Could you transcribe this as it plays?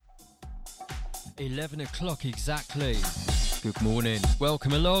11 o'clock exactly. Good morning,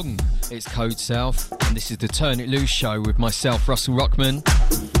 welcome along. It's Code South and this is the Turn It Loose show with myself, Russell Rockman.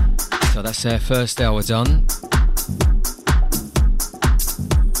 So that's our first hour done.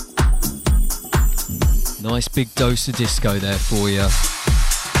 Nice big dose of disco there for you.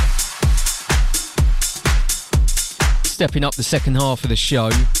 Stepping up the second half of the show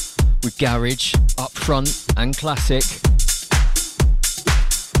with garage, up front and classic.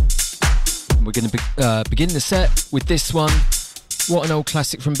 We're going to begin the set with this one. What an old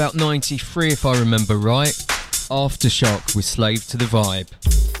classic from about 93 if I remember right. Aftershock with Slave to the Vibe.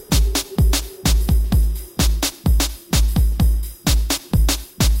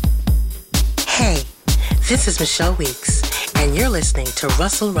 Hey, this is Michelle Weeks, and you're listening to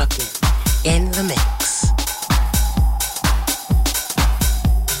Russell Ruckman in the mix.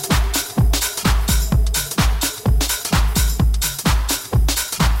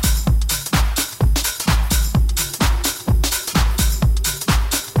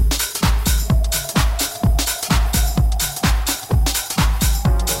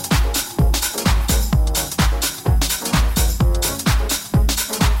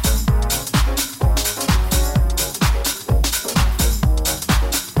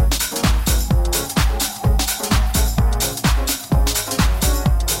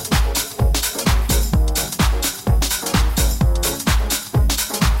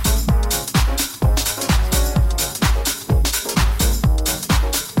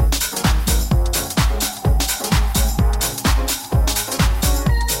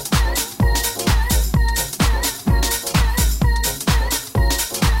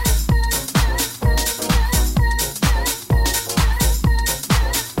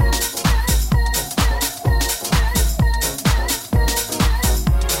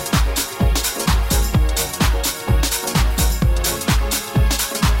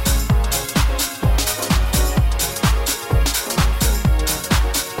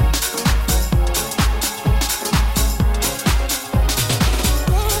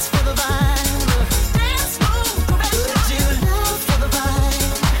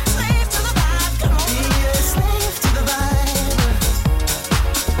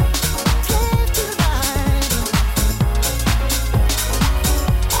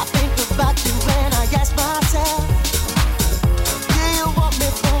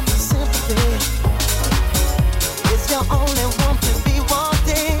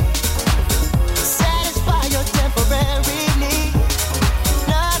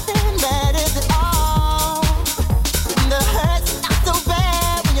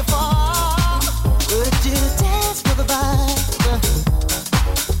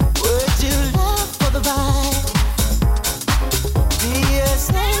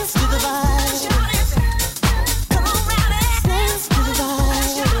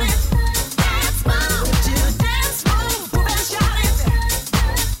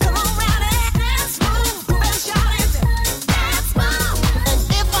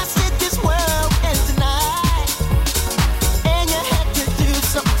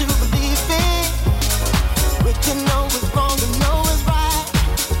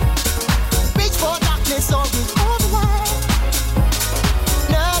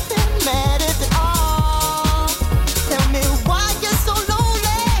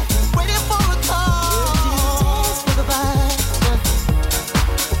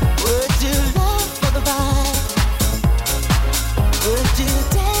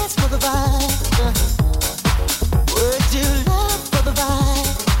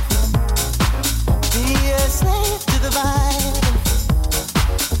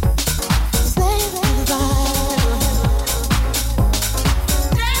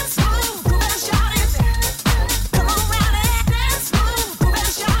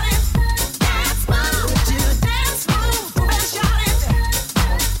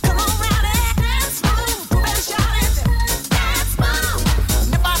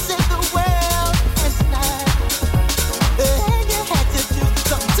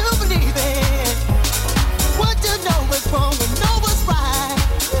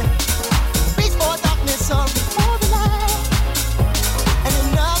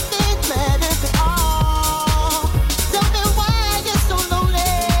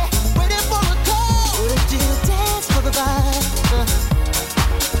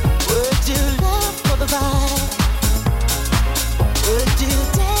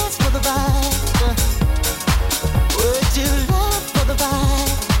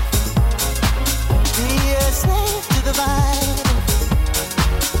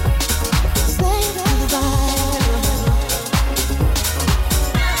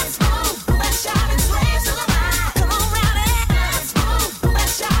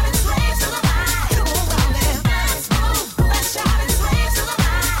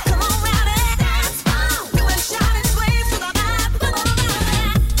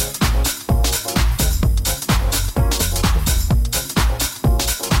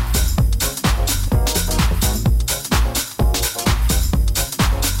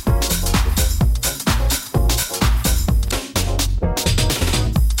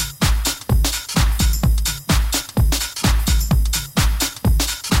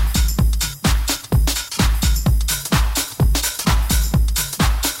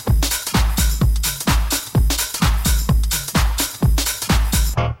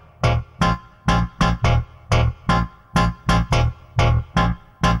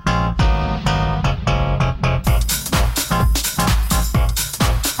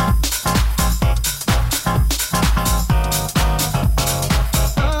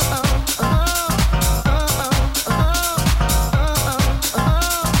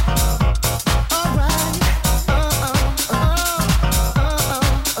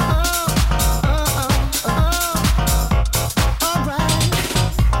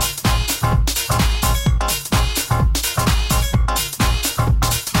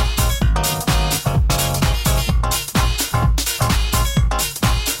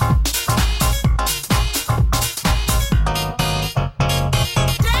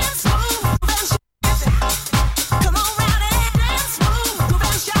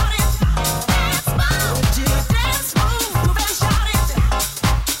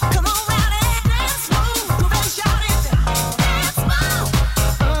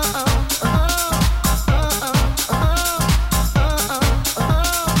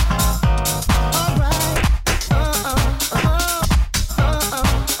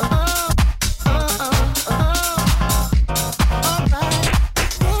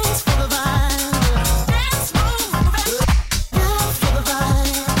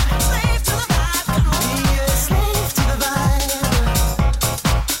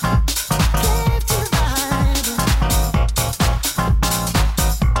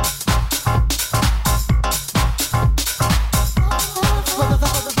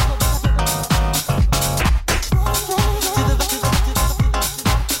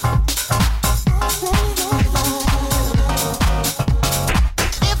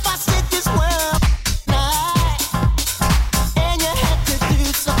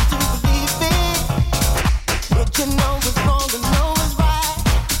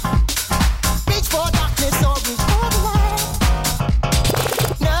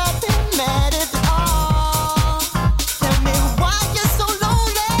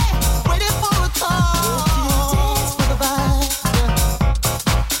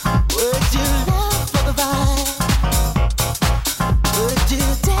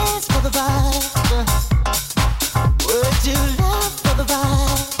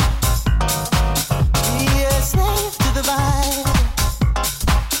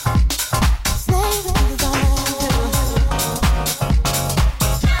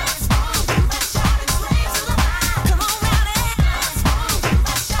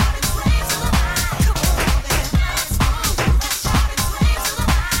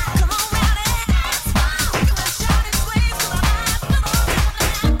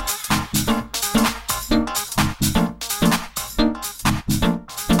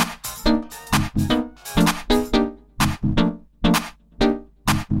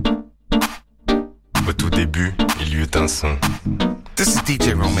 un son. This is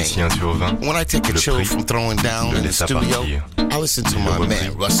DJ Romain. Musicien sur 20. When I take a chill from throwing down in the studio, I listen to my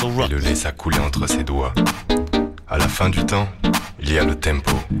man Russell Ruckman. Il le laissa couler entre ses doigts. À la fin du temps, il y a le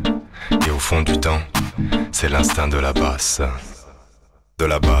tempo. Et au fond du temps, c'est l'instinct de la basse. De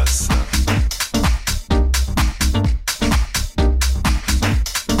la basse.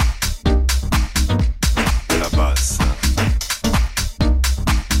 De la basse.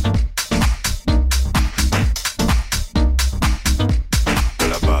 De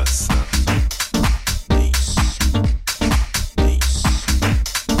la basse.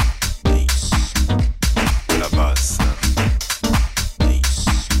 De la basse.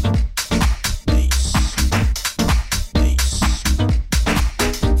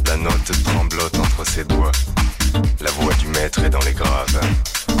 La note tremblote entre ses doigts. La voix du maître est dans les graves.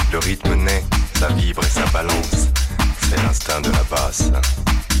 Le rythme naît, ça vibre et ça balance. C'est l'instinct de la basse.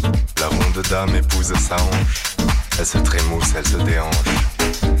 La ronde dame épouse sa hanche. Elle se trémousse, elle se déhanche.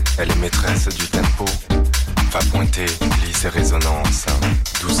 Elle est maîtresse du tempo. Fa pointer, lisse et résonance.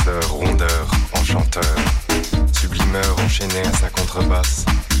 Douceur, rondeur, enchanteur. Sublimeur enchaîné à sa contrebasse.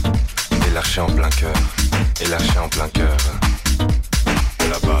 Et lâché en plein cœur. Et lâché en plein cœur. De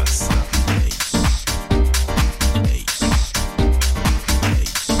la basse.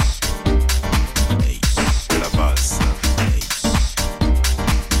 De la basse.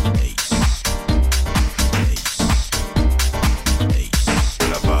 De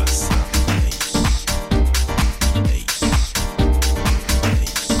la basse.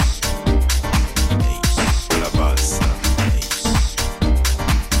 De la basse.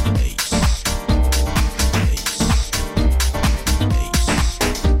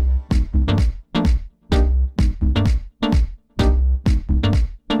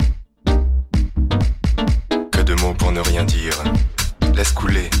 Que de mots pour ne rien dire. Laisse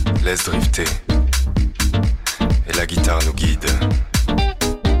couler, laisse drifter. Et la guitare nous guide.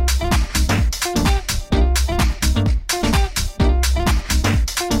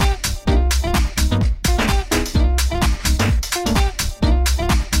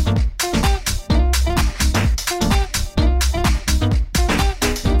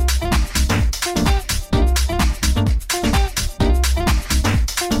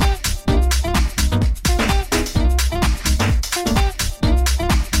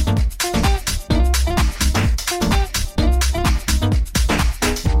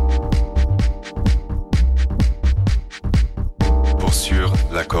 Pour sûr,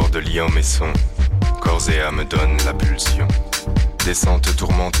 l'accord de l'ium et son. Corps et âme donne la pulsion. Descente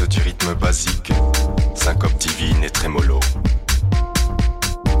tourmente du rythme basique. Syncope divine et trémolo.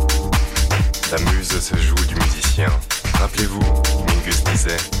 La muse se joue du musicien. Rappelez-vous, Mingus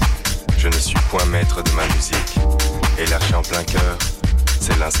disait: je ne suis point maître de ma musique. Et lâché en plein cœur,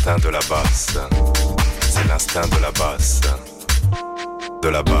 c'est l'instinct de la basse. C'est l'instinct de la basse. De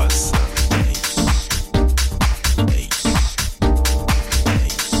la basse.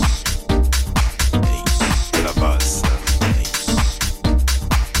 De la basse.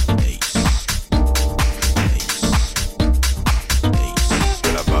 De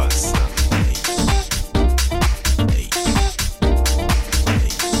la basse.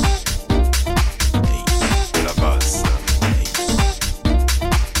 De la basse.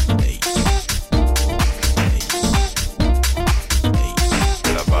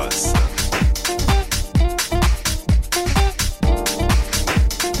 De la basse.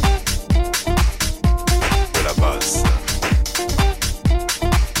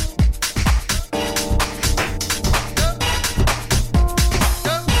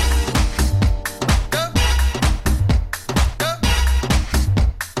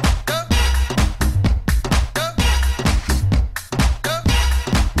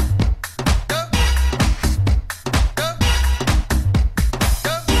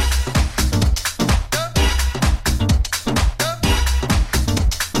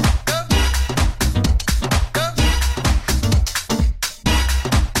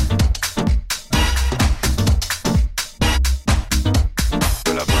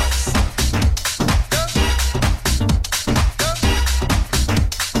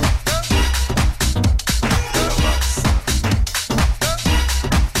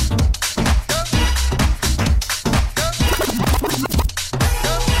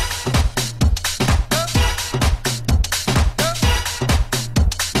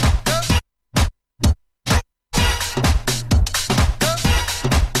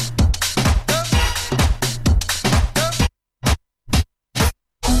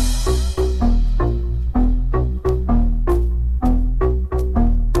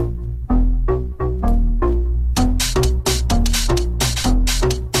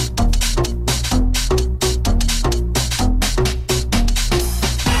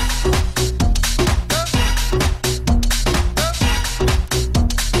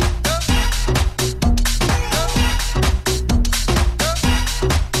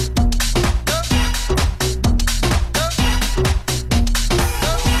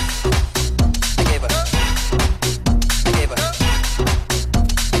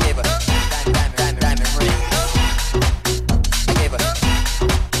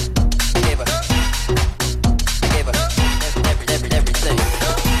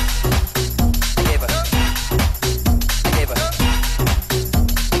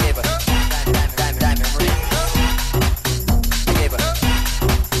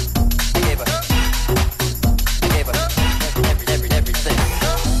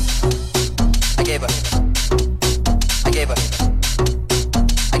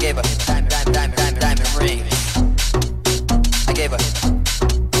 gave her diamond ring. I gave her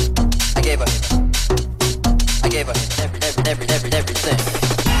everything.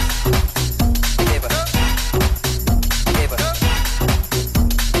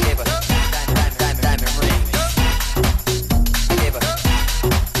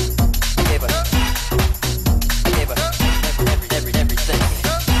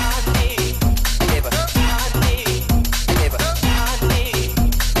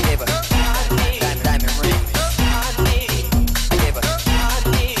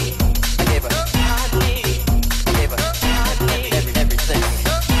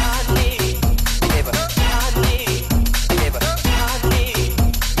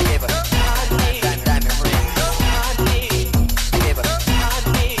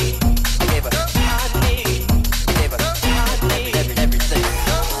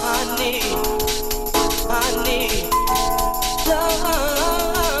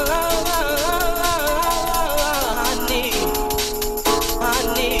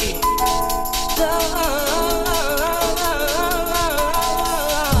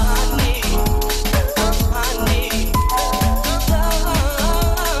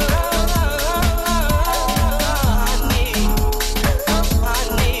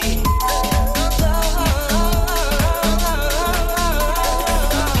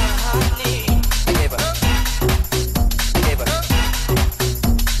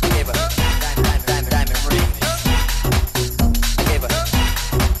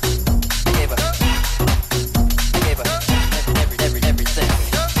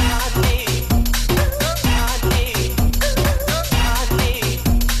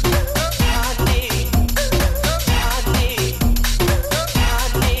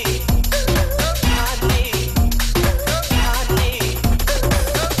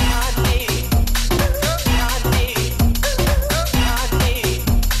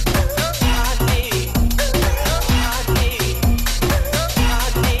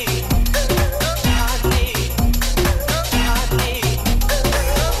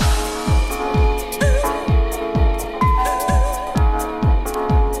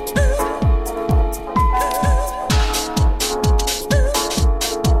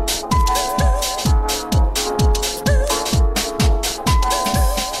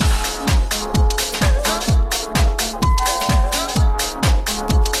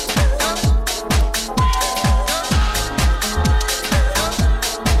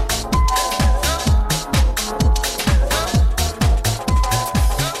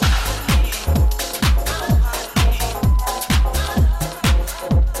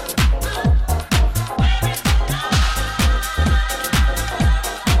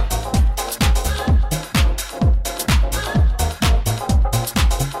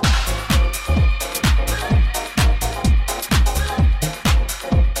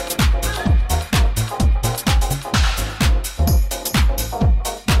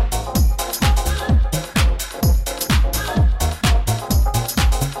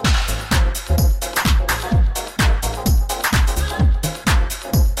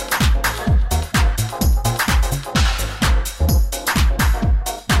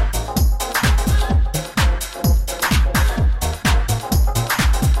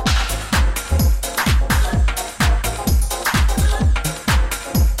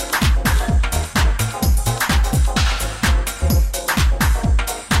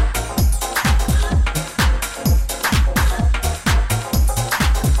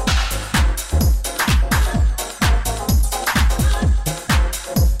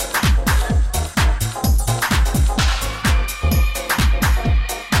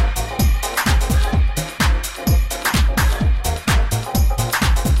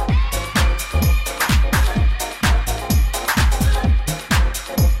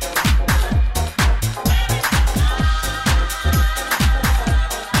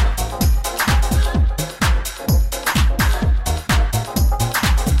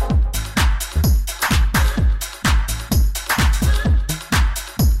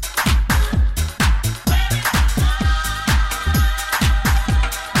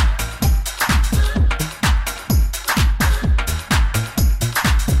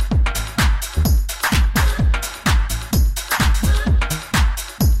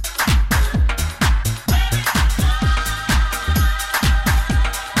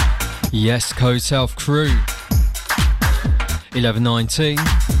 Yes, Code South crew. 11:19.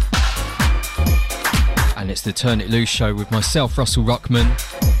 And it's the Turn It Loose show with myself, Russell Ruckman.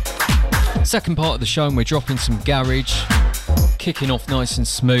 Second part of the show, and we're dropping some garage, kicking off nice and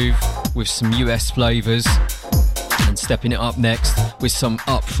smooth with some US flavours, and stepping it up next with some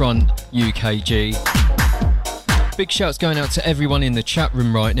upfront UKG. Big shouts going out to everyone in the chat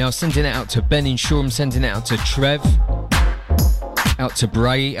room right now. Sending it out to Ben Inshaw, I'm sending it out to Trev, out to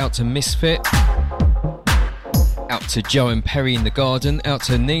Bray, out to Misfit, out to Joe and Perry in the garden, out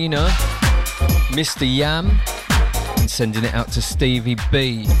to Nina, Mr. Yam, and sending it out to Stevie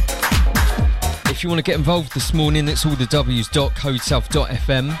B. If you want to get involved this morning, it's all the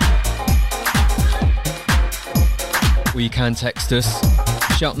w's.codesouth.fm, or you can text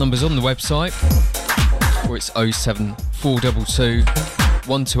us. Shout numbers on the website, or it's 07422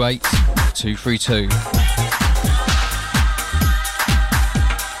 128 232.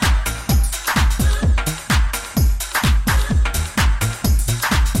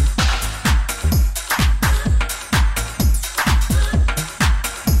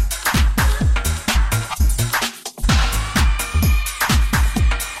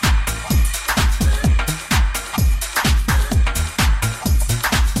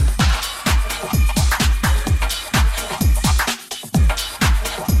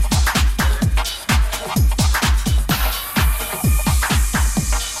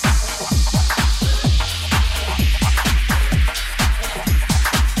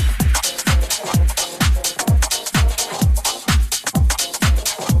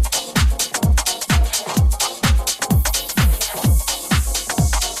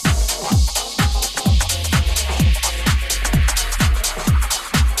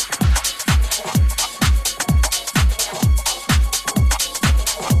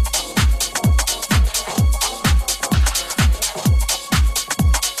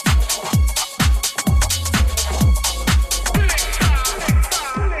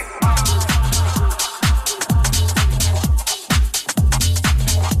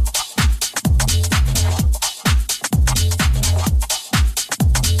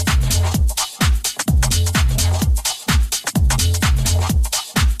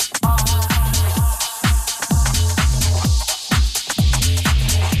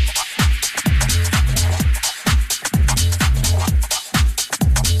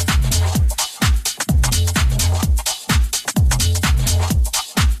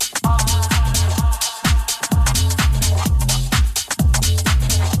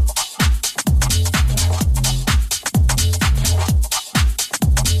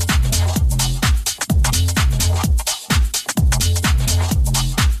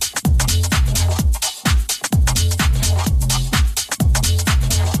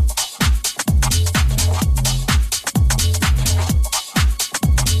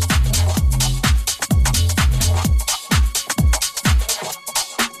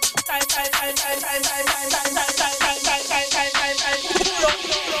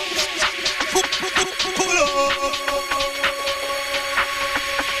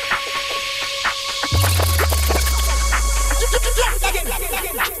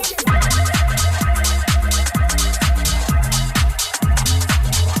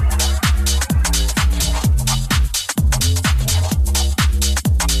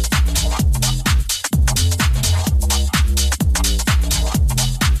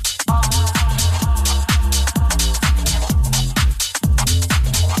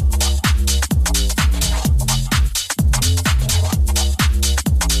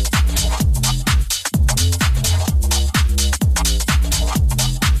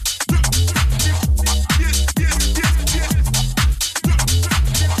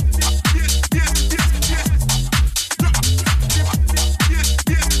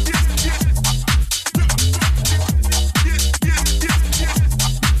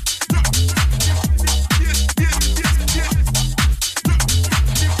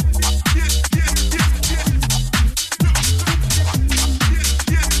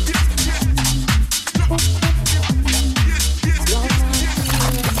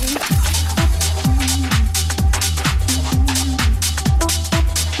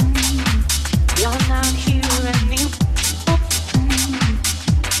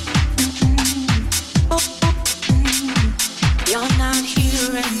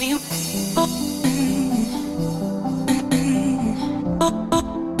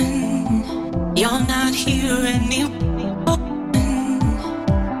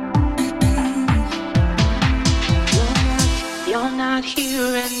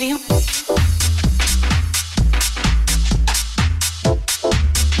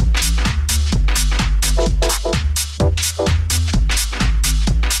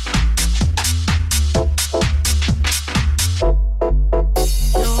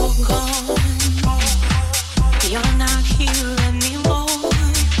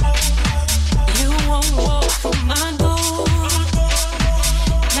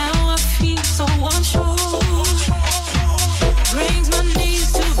 Brings my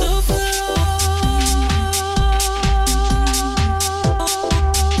knees to the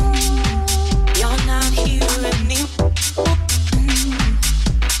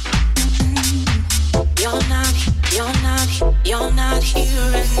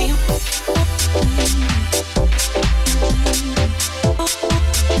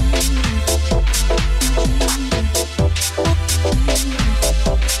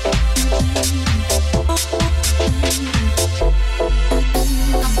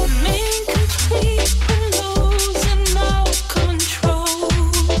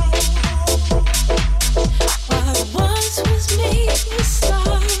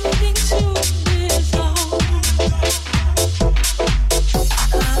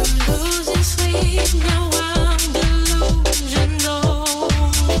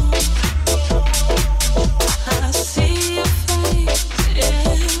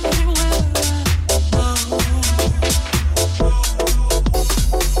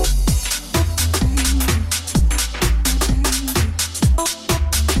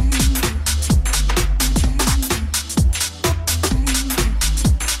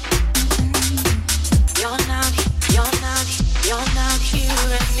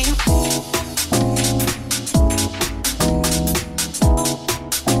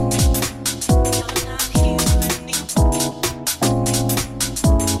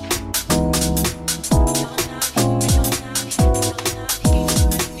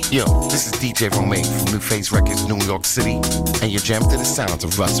DJ Romain from New Face Records, New York City, and you're jammed to the sounds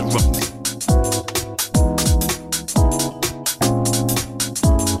of Russell Ruckman.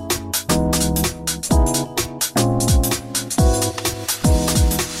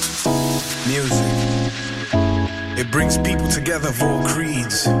 It brings people together of all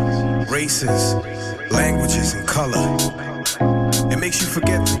creeds, races, languages, and color. It makes you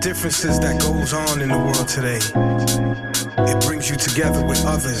forget the differences that goes on in the world today. It brings you together with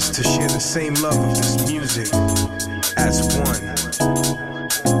others to share the same love of this music as one.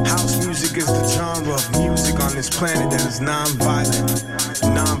 House music is the genre of music on this planet that is non-violent,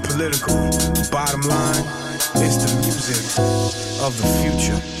 non-political. Bottom line, it's the music of the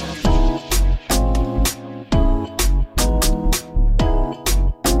future.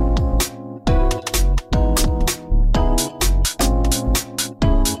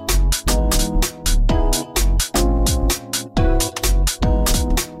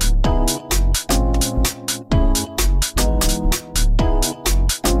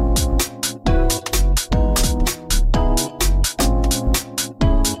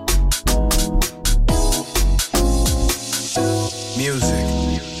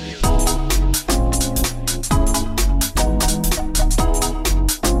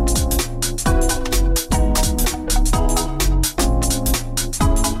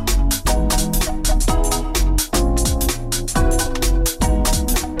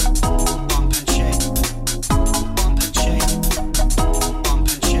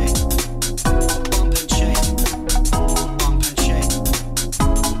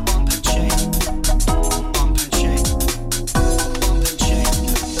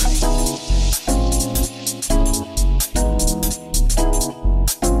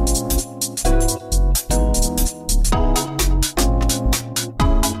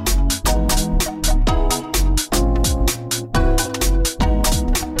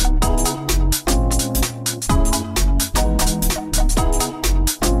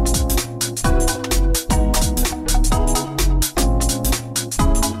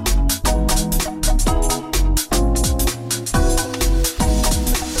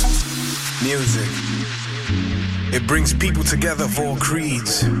 Together of all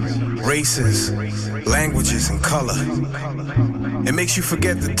creeds, races, languages, and color. It makes you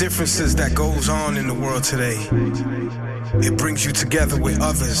forget the differences that goes on in the world today. It brings you together with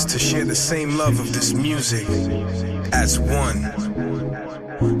others to share the same love of this music as one.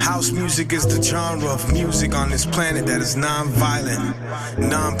 House music is the genre of music on this planet that is non-violent,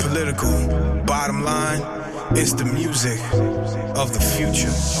 non-political. Bottom line, it's the music of the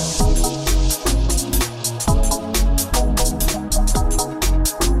future.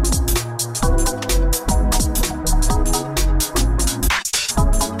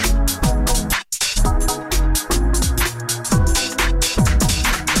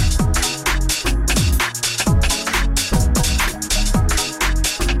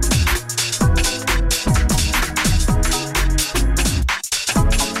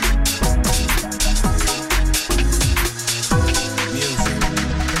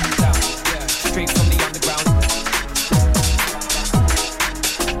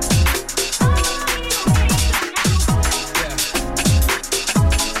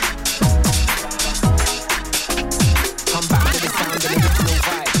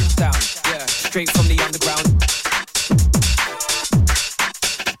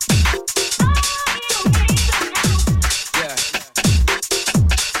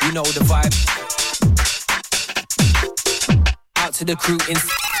 The crew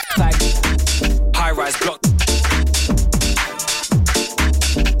inside high-rise block.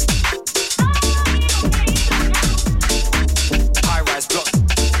 High-rise block.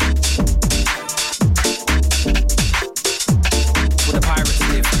 Where the pirates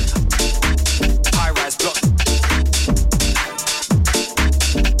live. High-rise block.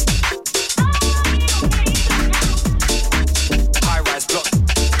 High-rise block.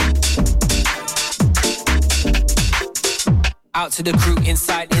 Out to the crew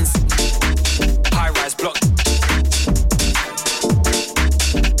inside high-rise block.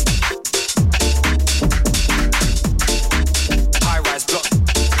 High-rise block.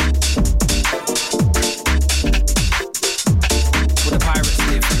 Where the pirates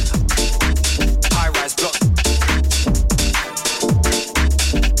live. High-rise block.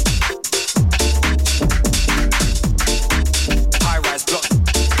 High-rise block.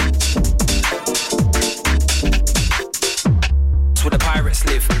 Where the pirates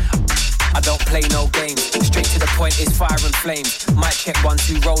live. I don't play no games. Straight to the point, it's fire and flames. Mic check 1,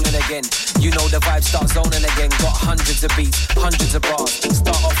 2, rolling again. You know the vibe starts zoning again. Got hundreds of beats, hundreds of bars.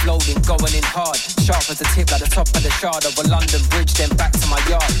 Start offloading, going in hard. Sharp as a tip like the top of the shard of a London bridge, then back to my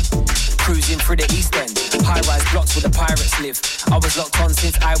yard. Cruising through the East End, high-rise blocks where the pirates live. I was locked on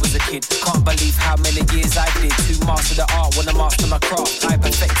since I was a kid. Can't believe how many years I did to master the art. Wanna master my craft, I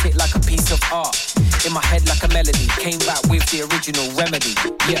perfect it like a piece of art. In my head like a melody, came back with the original remedy.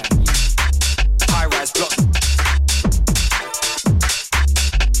 Yeah, high-rise blocks.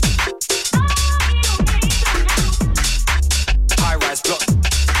 High-rise blocks.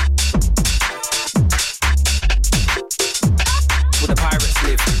 Where the pirates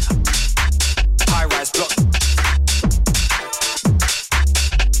live. High-rise block.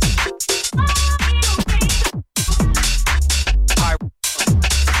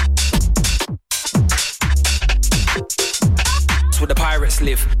 Where the pirates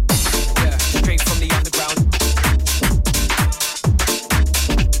live. Yeah, straight from the underground.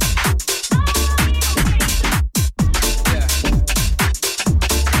 Yeah.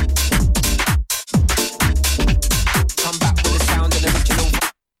 Come back with the sound and original.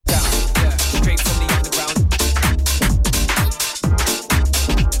 Yeah, straight from the underground.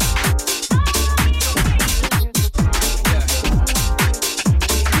 Yeah,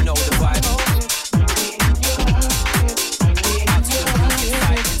 you know the vibe. Out to the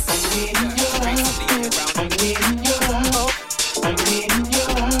side, straight from the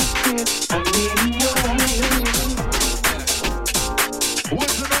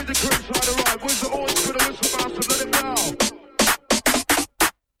Where's the major crib side arrive? Where's the orange for the whistle master? Let him know.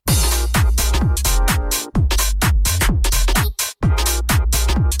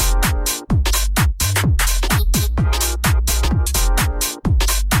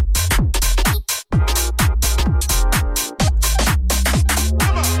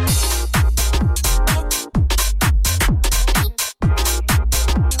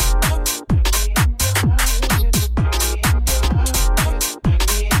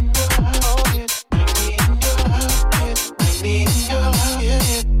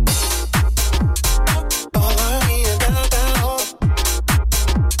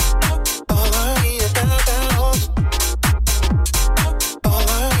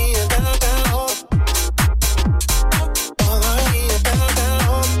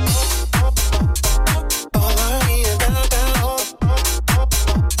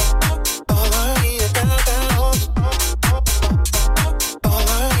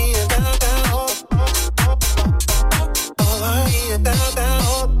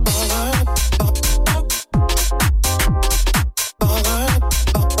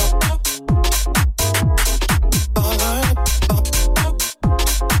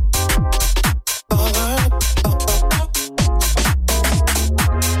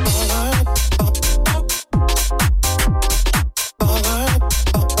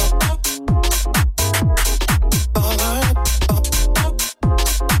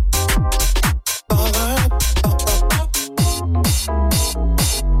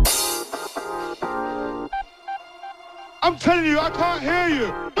 I'm telling you, I can't hear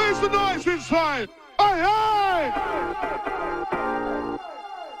you. Where's the noise inside? Aye, aye!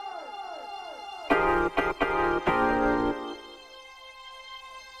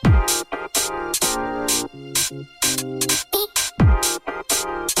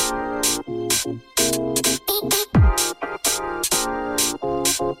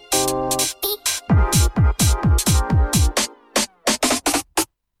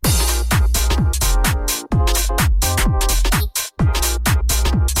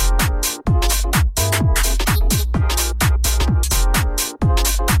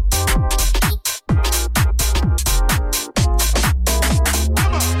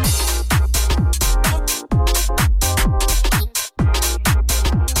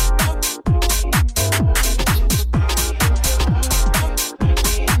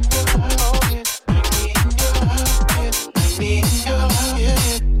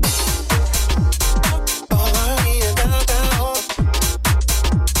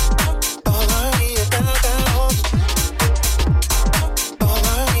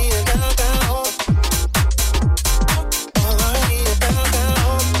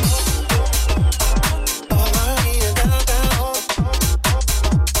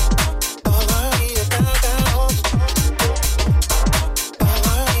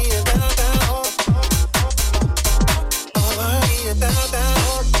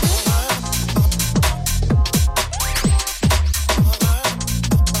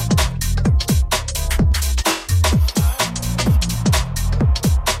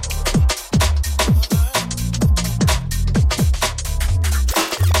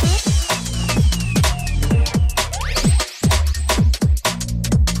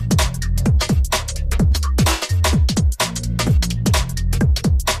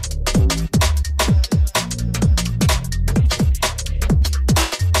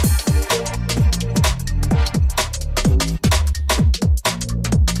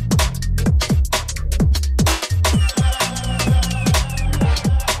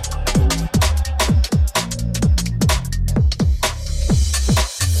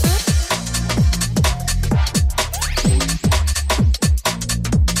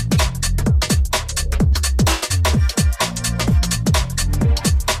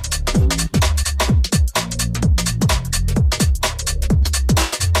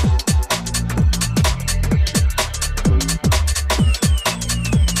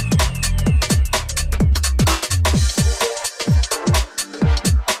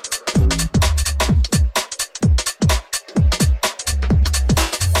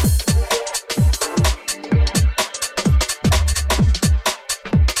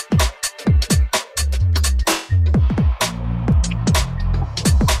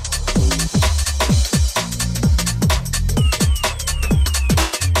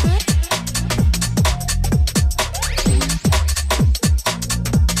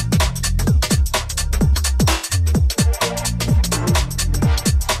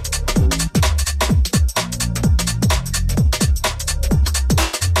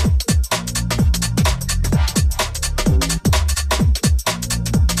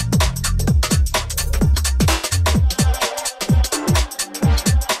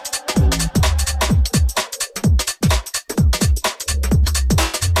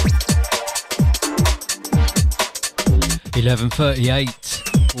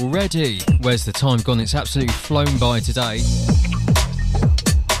 11:38 already. Where's the time gone? It's absolutely flown by today.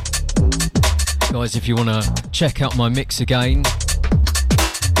 Guys, if you want to check out my mix again,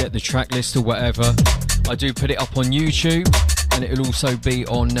 get the track list or whatever, I do put it up on YouTube, and it'll also be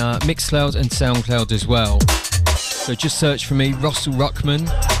on Mixcloud and Soundcloud as well. So just search for me, Russell Ruckman,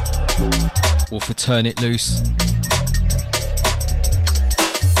 or for Turn It Loose.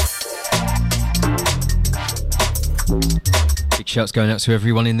 Big shouts going out to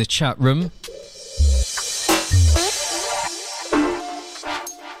everyone in the chat room.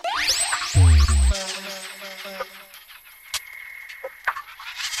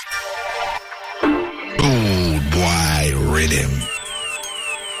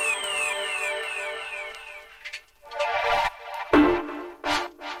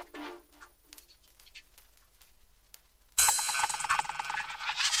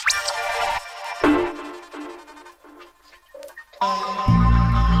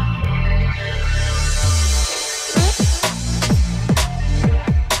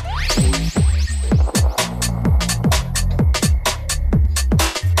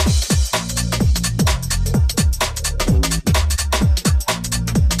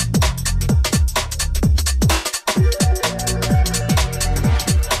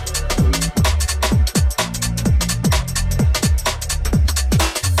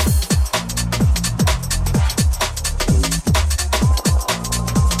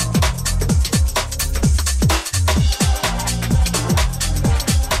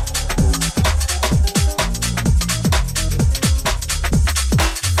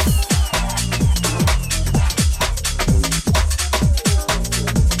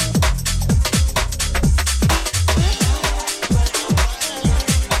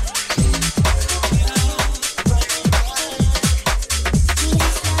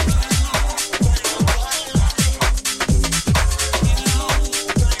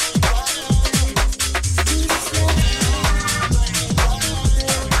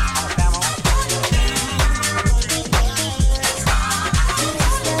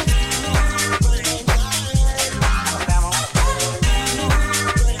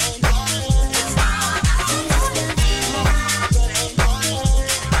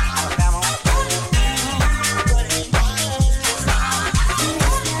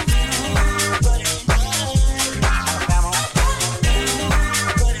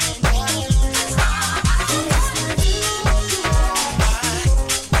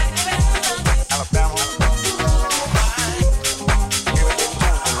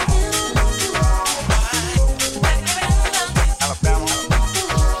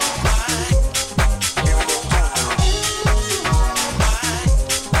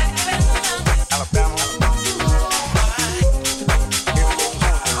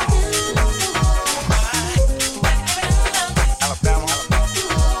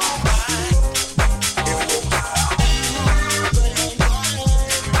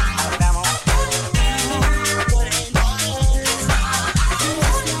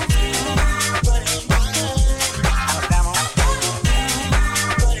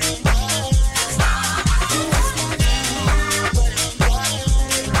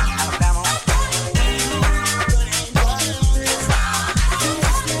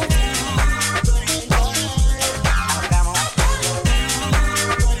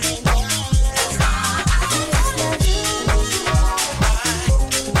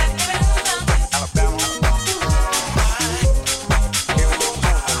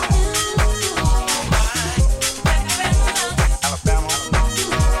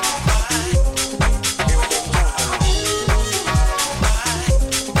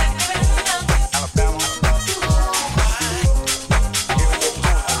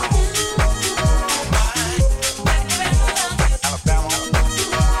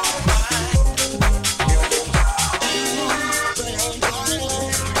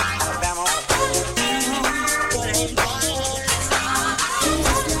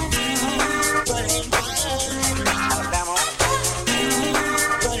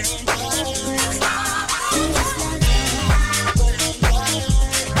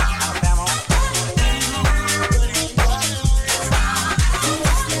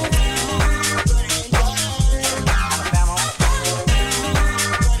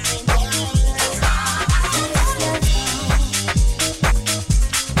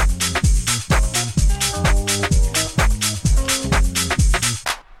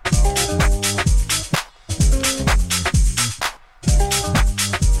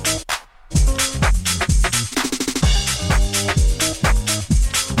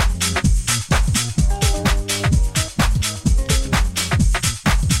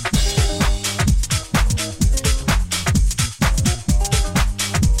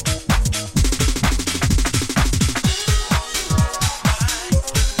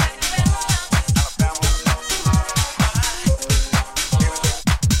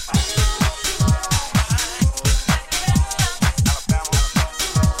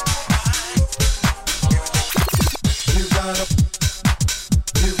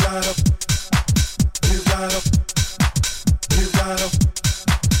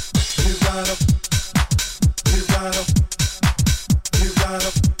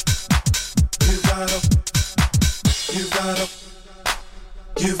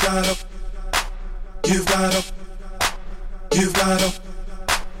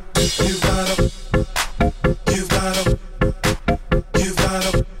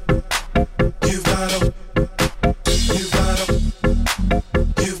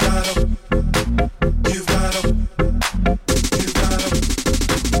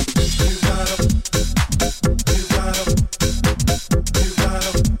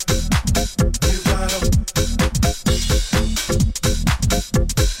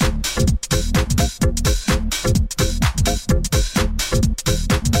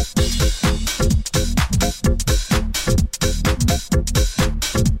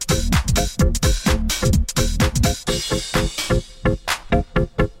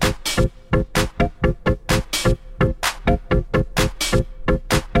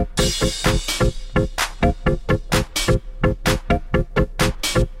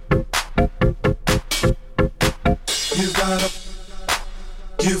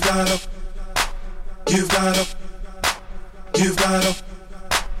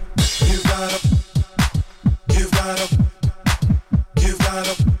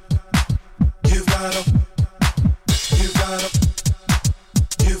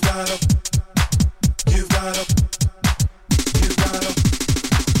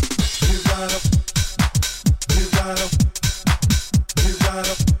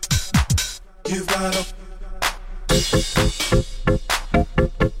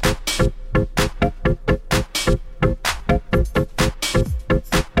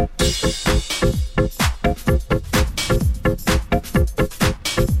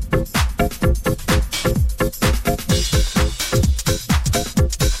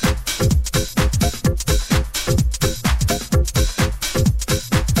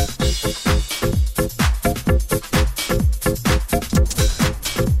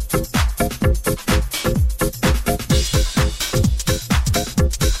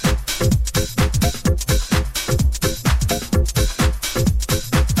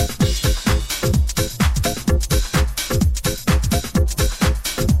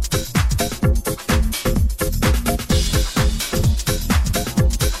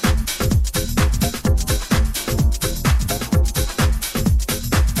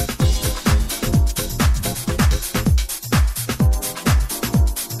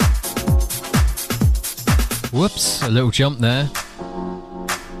 Whoops, a little jump there.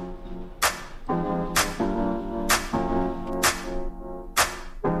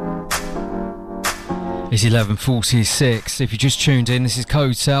 It's 11:46. If you just tuned in, this is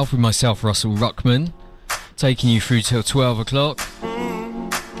Code South with myself, Russell Ruckman, taking you through till 12 o'clock.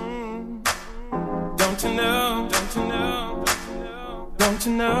 Don't you know, don't you know, don't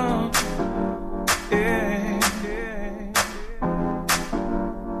you know, yeah, yeah.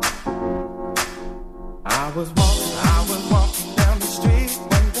 I was walking down the street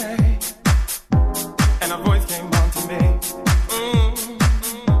one day, and a voice came on to me.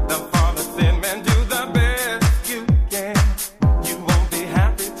 The Father said, man, do the best you can. You won't be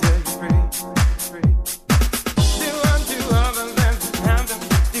happy till you're free. Do unto others as you have them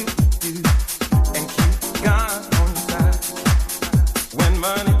do, and keep God on your side. When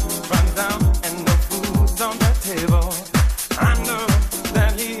money runs out and no food's on the table, I know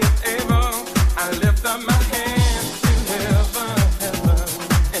that He is able. I lift up my hands to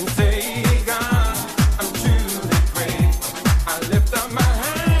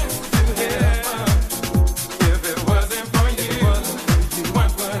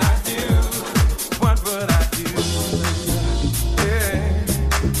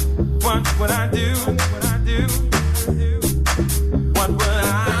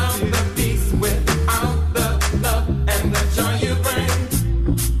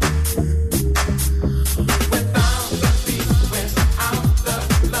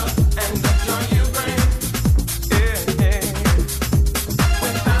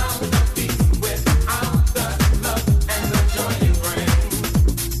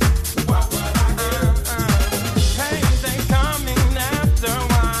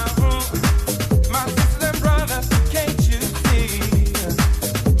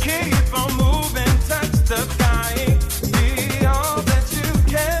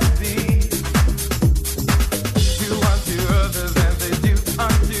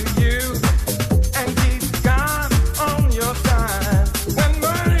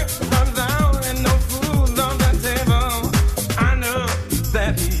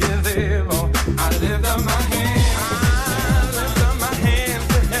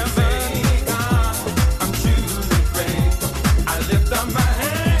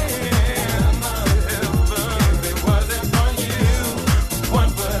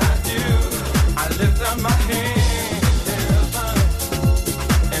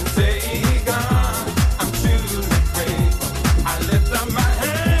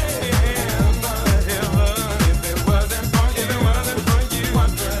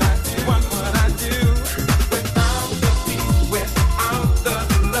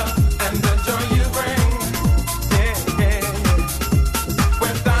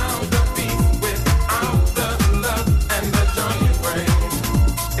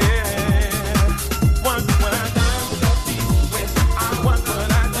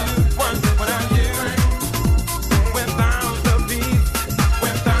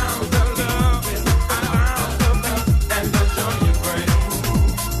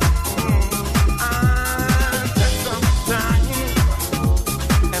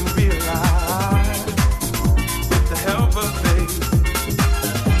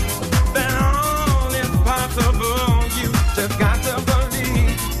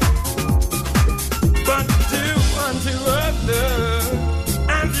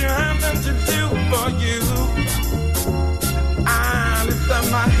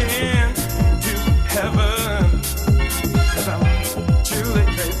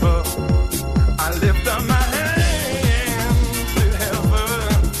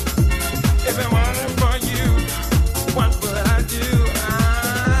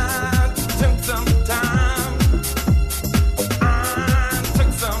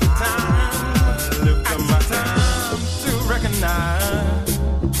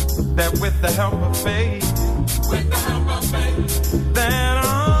help of faith, then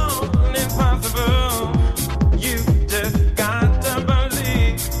all impossible, you just got to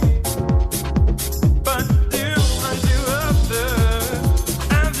believe. But do unto others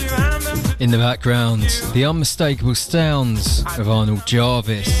as you have them to. In the background, the unmistakable sounds of Arnold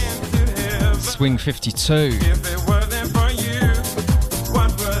Jarvis. Swing 52.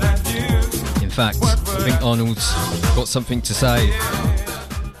 In fact, I think Arnold's got something to say.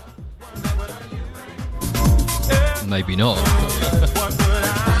 Maybe not.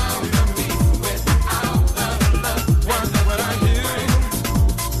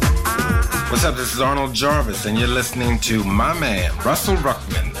 What's up? This is Arnold Jarvis, and you're listening to my man, Russell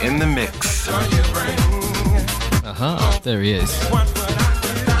Ruckman, in the mix. Aha, there he is.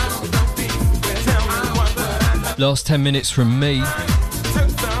 Last 10 minutes from me.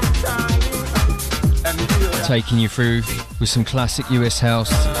 Taking you through with some classic US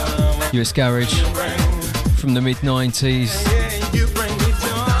house, US garage from the mid-90s,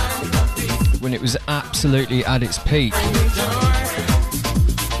 when it was absolutely at its peak.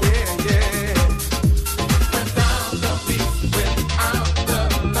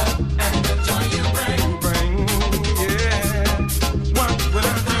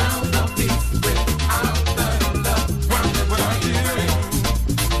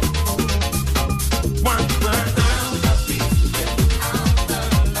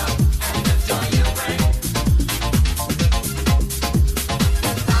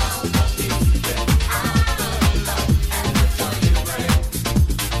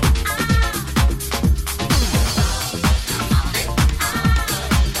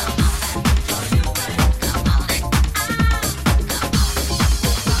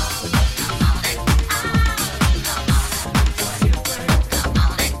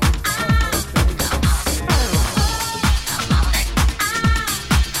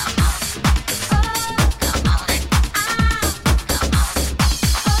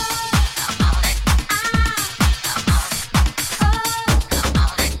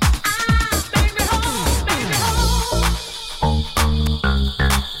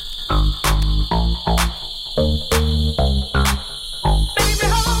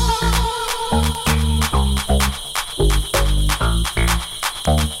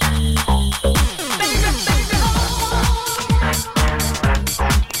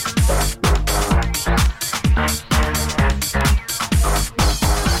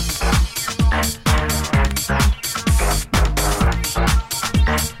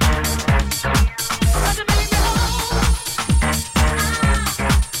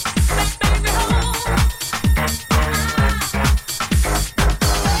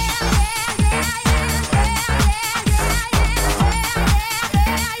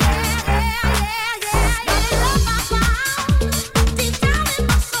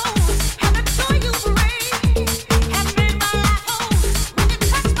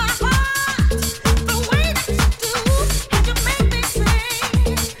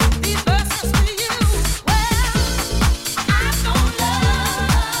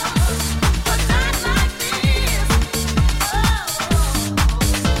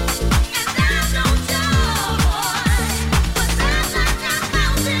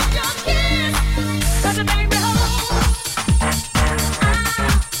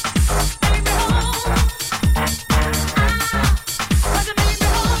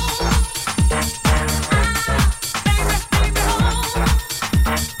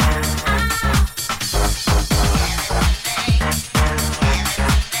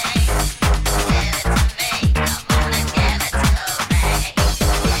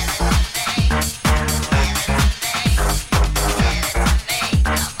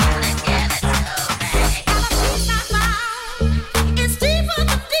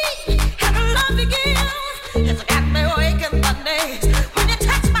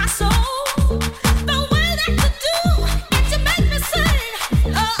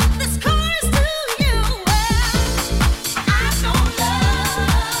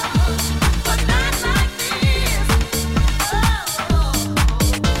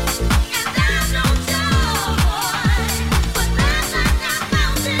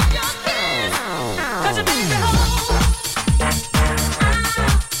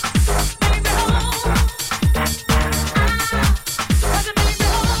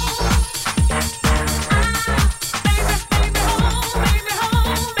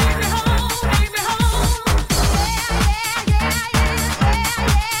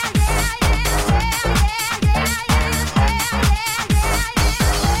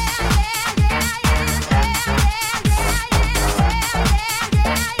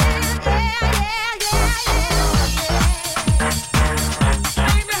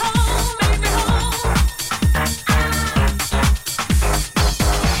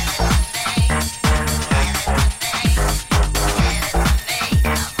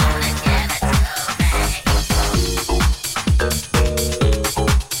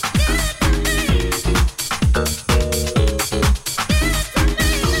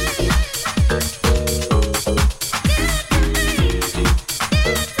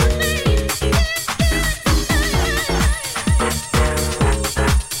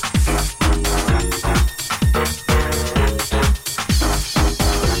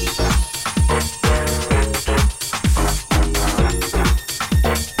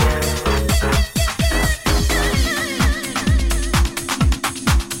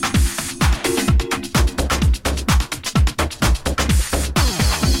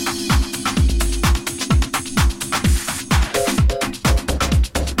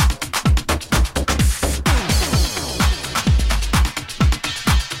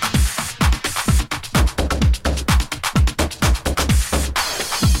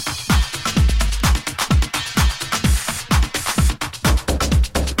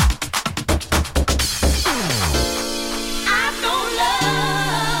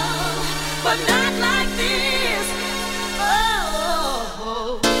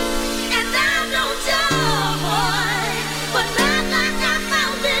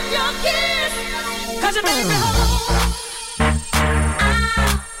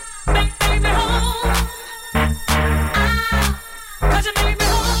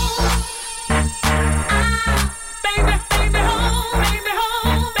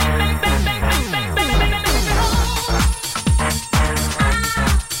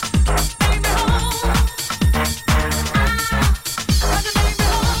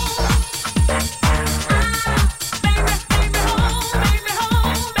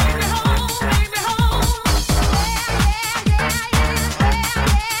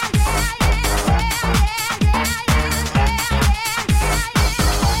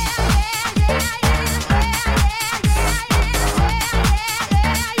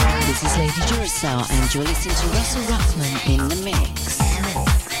 And you're listening to Russell Ruckman in the mix.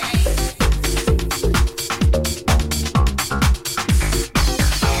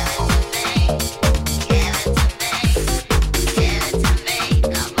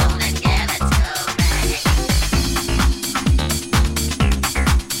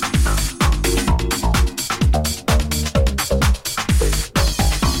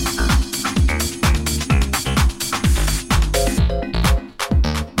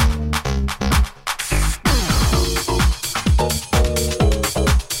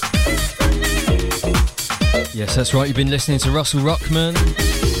 Yes, that's right, you've been listening to Russell Ruckman,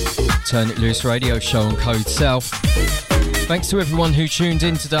 Turn It Loose radio show on Code South. Thanks to everyone who tuned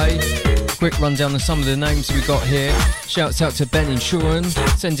in today. Quick rundown of some of the names we got here. Shouts out to Ben Inshuren,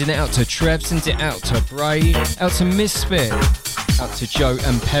 sending it out to Trev, sending it out to Bray, out to Misfit, out to Joe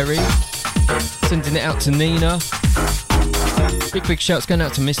and Perry, sending it out to Nina. Big shouts going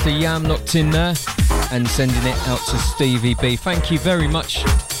out to Mr. Yam, locked in there, and sending it out to Stevie B. Thank you very much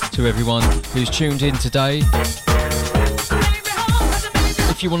to everyone who's tuned in today.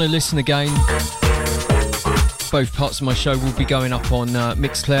 If you want to listen again, both parts of my show will be going up on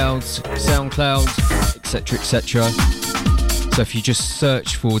Mixcloud, Soundcloud, etc. So if you just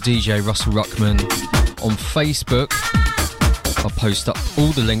search for DJ Russell Ruckman on Facebook, I'll post up all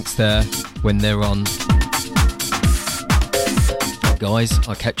the links there when they're on. Guys,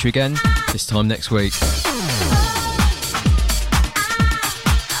 I'll catch you again this time next week.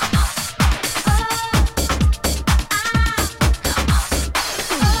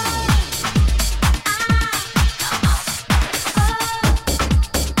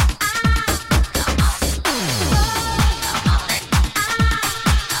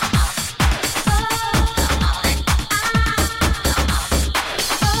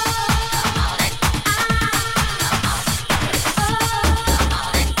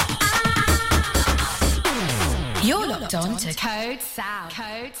 On to Code South.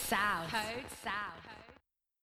 Code South. Code South.